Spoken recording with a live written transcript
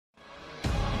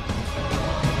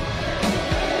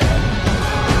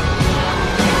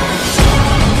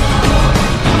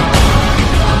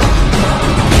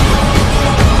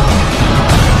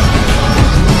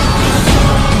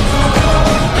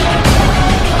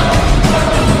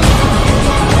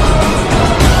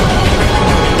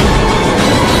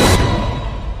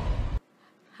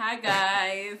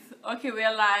Okay,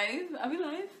 we're live. Are we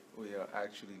live? We are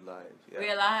actually live. Yeah.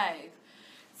 We're live.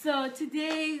 So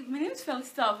today, my name is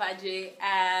Felicheeta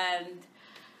and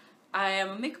I am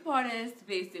a makeup artist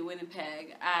based in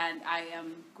Winnipeg, and I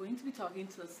am going to be talking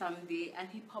to Osamede, and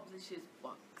he publishes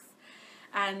books.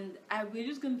 And we're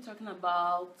just going to be talking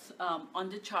about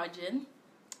undercharging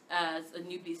as a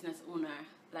new business owner.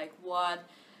 Like, what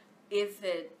is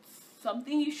it?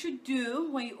 Something you should do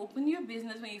when you open your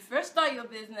business, when you first start your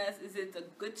business? Is it a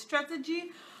good strategy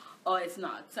or it's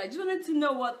not? So I just wanted to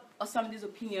know what Osamede's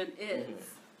opinion is.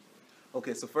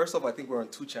 Okay, so first off, I think we're on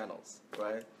 2 channels,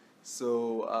 right?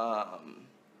 So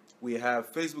we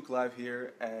have Facebook Live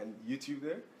here and YouTube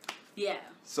there. Yeah.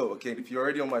 So, okay, if you're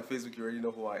already on my Facebook, you already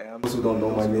know who I am. Those who don't know,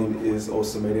 my name is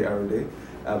Osamede Arhunmwunde.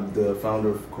 I'm the founder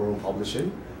of Couronne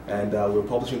Publishing, and we're a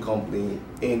publishing company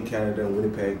in Canada and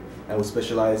Winnipeg, and we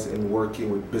specialize in working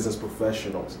with business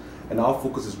professionals. And our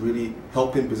focus is really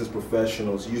helping business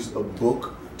professionals use a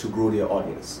book to grow their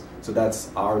audience. So that's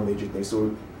our major thing.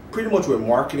 So pretty much we're a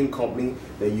marketing company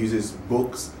that uses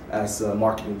books as a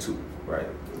marketing tool, right?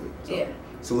 So yeah.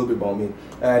 It's a little bit about me.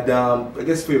 And I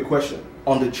guess for your question,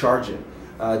 undercharging,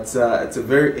 it's a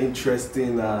very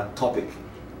interesting topic.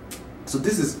 So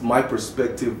this is my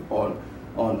perspective on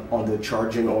the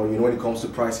charging, or when it comes to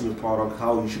pricing your product,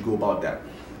 how you should go about that.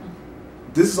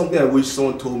 This is something I wish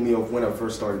someone told me of when I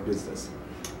first started business.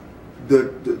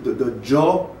 The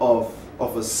job of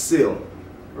a sale,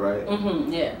 right?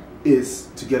 Yeah. Is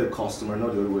to get a customer,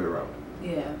 not the other way around.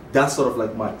 Yeah. That's sort of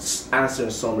like my answer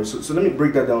in summary. So let me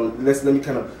break that down. Let's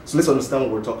understand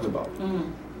what we're talking about.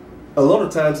 A lot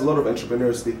of times, a lot of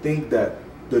entrepreneurs, they think that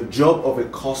the job of a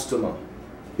customer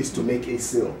is to make a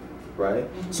sale, right?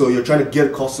 So you're trying to get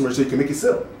a customer so you can make a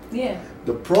sale. Yeah.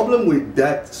 The problem with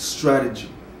that strategy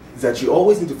is that you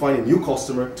always need to find a new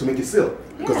customer to make a sale,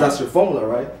 because that's your formula,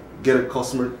 right? Get a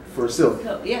customer for a sale.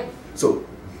 Yeah. So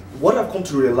what I've come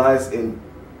to realize in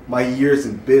my years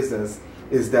in business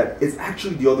is that it's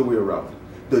actually the other way around.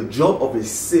 The job of a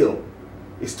sale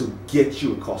is to get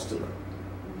you a customer.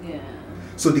 Yeah.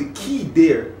 So the key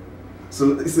there, so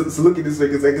look at this way,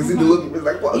 because I can see the look. It's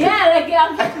like, well, okay. Yeah, like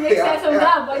I'm trying to make sense of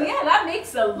that, but yeah, that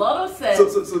makes a lot of sense.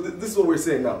 So this is what we're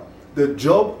saying now. The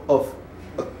job of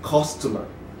a customer,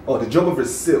 or the job of a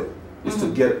sale, is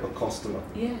to get a customer.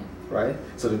 Yeah. Right?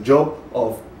 So the job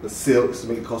of the sale is to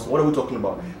make a customer. What are we talking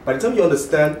about? By the time you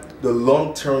understand the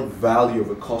long-term value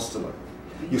of a customer,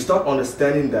 you start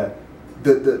understanding that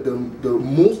the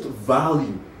most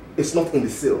value is not in the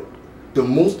sale. The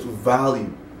most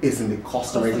value is in the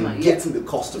customer, in getting the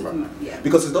customer. Yeah.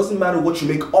 Because it doesn't matter what you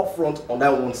make upfront on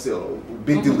that one sale.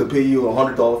 Big deal to pay you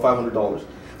 $100, $500.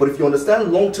 But if you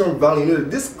understand long-term value, you know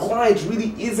that this client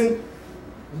really isn't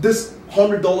this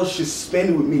 $100 she's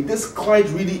spending with me. This client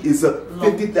really is a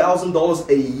 $50,000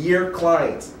 a year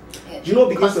client. Do you know what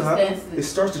begins to happen? It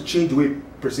starts to change the way you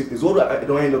perceive things. What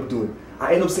do I end up doing?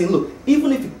 I end up saying, look,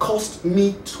 even if it cost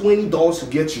me $20 to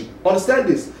get you, understand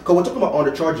this, because we're talking about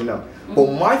undercharging now.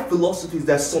 But my philosophy is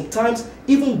that sometimes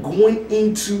even going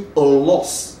into a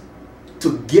loss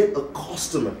to get a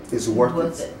customer is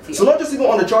worth it. Yeah. So not just even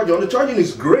undercharging. Undercharging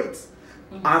is great.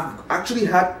 I've actually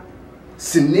had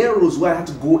scenarios where I had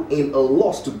to go in a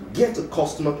loss to get a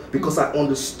customer because I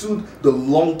understood the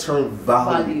long-term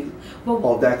value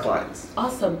of that client.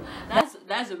 Awesome.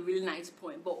 That's a really nice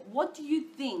point. But what do you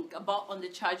think about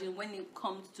undercharging when it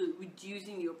comes to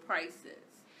reducing your prices?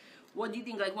 What do you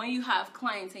think? Like when you have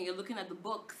clients and you're looking at the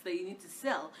books that you need to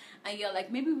sell, and you're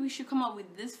like, maybe we should come up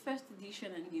with this first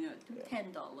edition and do $10,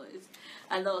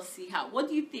 and let's see how. What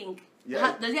do you think?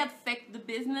 Yeah. Does it affect the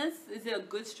business? Is it a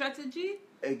good strategy?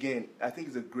 Again, I think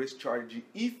it's a great strategy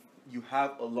if you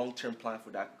have a long-term plan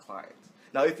for that client.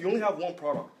 Now, if you only have one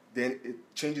product, then it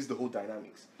changes the whole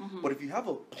dynamics. But if you have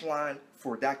a plan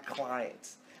for that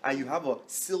client and you have a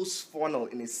sales funnel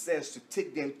in a sense to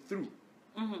take them through,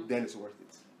 then it's worth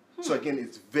it. So again,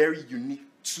 it's very unique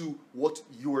to what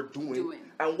you're doing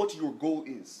and what your goal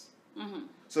is.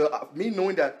 So me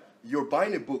knowing that you're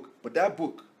buying a book, but that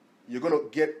book you're going to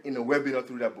get in a webinar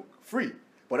through that book, free.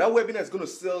 But that webinar is going to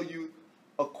sell you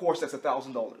a course that's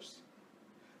 $1,000.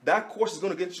 That course is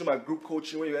going to get you to my group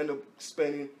coaching where you end up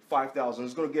spending $5,000.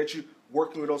 It's going to get you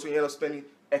working with us where you end up spending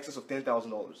excess of $10,000.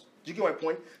 Do you get my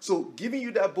point? So giving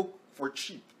you that book for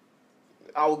cheap,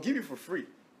 I will give you for free.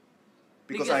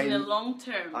 Because in the long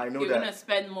term, you're going to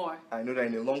spend more. I know that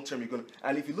in the long term, you're going to.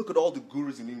 And if you look at all the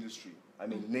gurus in the industry, I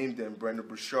mean, name them: Brenda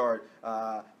Burchard,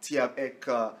 Tiab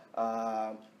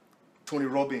Eka, Tony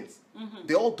Robbins.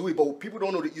 They all do it, but people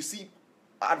don't know that. You see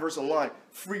adverts online,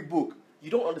 free book.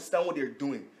 You don't understand what they're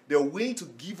doing. They're willing to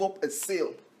give up a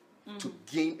sale to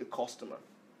gain a customer.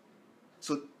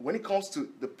 So when it comes to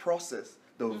the process,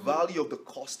 the value of the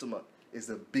customer is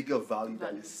a bigger value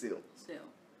than the sale.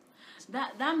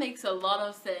 That makes a lot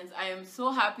of sense. I am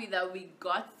so happy that we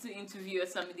got to interview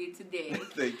Osamede today.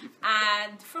 Thank you.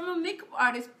 And from a makeup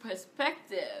artist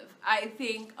perspective, I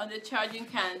think Undercharging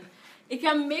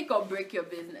can make or break your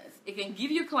business. It can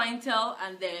give you clientele,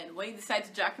 and then when you decide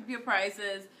to jack up your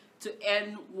prices to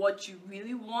earn what you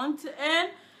really want to earn,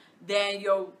 then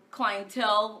your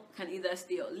clientele can either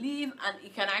stay or leave, and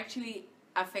it can actually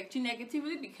affect you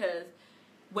negatively because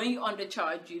when you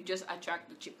undercharge, you just attract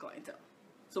the cheap clientele.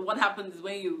 So what happens is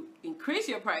when you increase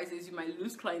your prices, you might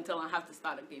lose clientele and have to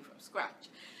start again from scratch.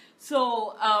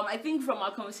 So I think from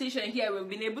our conversation here, we've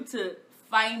been able to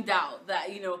find out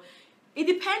that, you know, it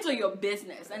depends on your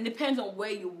business and depends on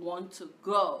where you want to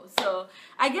go. So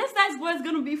I guess that's what it's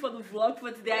going to be for the vlog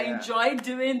for today. I enjoyed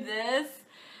doing this.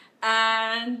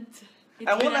 And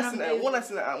one last thing I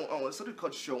want to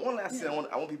cut short. One last thing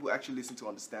I want people to actually listen to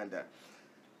understand that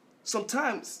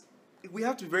sometimes we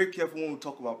have to be very careful when we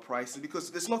talk about pricing,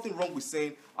 because there's nothing wrong with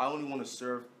saying I only want to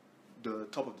serve the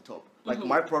top of the top. Like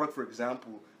my product, for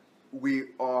example, we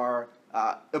are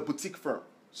a boutique firm,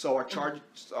 so our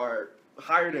charges are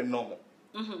higher than normal.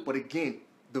 But again,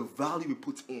 the value we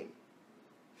put in.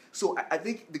 So I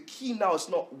think the key now is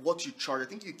not what you charge. I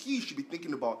think the key you should be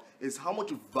thinking about is how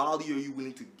much value are you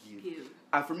willing to give.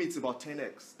 And for me, it's about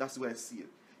 10x. That's the way I see it.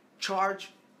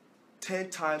 Charge 10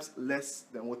 times less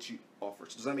than what you offer.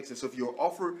 So does that make sense? So if your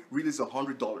offer really is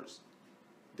 $100,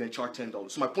 then charge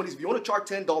 $10. So my point is, if you want to charge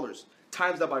 $10,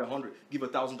 times that by 100, give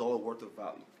 $1,000 worth of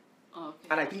value. Okay.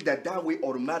 And I think that way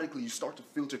automatically you start to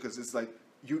filter, because it's like,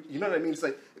 you know what I mean? It's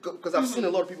like, because I've seen a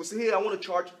lot of people say, hey, I want to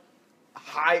charge a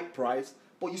high price,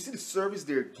 but you see the service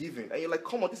they're giving, and you're like,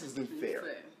 come on, this isn't fair.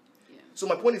 So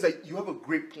my point is that you have a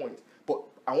great point, but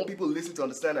I want people to listen to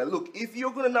understand that, look, if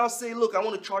you're going to now say, look, I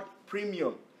want to charge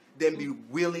premium, then be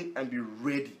willing and be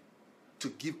ready to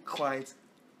give clients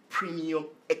premium,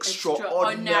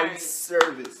 extraordinary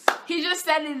service. He just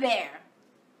said it there.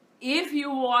 If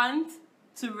you want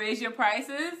to raise your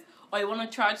prices or you want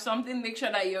to charge something, make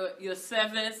sure that your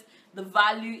service, the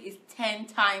value is 10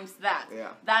 times that.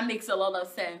 That makes a lot of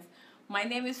sense. My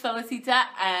name is Felicheeta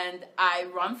and I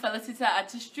run Felicheeta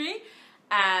Artistry.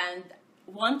 And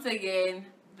once again,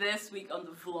 this week on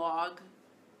the vlog,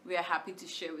 we are happy to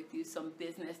share with you some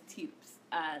business tips,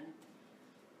 and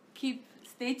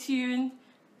stay tuned.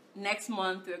 Next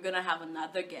month we're gonna have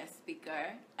another guest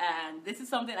speaker, and this is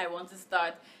something I want to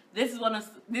start. This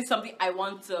is something I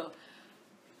want to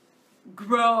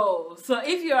grow. So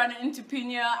if you're an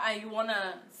entrepreneur and you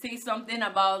wanna say something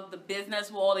about the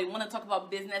business world, and you wanna talk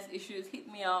about business issues,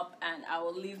 hit me up, and I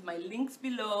will leave my links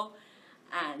below.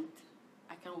 And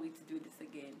I can't wait to do this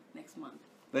again next month.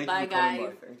 Bye,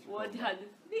 guys.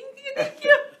 Thank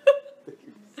you.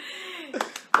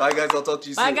 Bye, guys. I'll talk to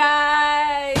you soon. Bye,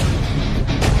 guys.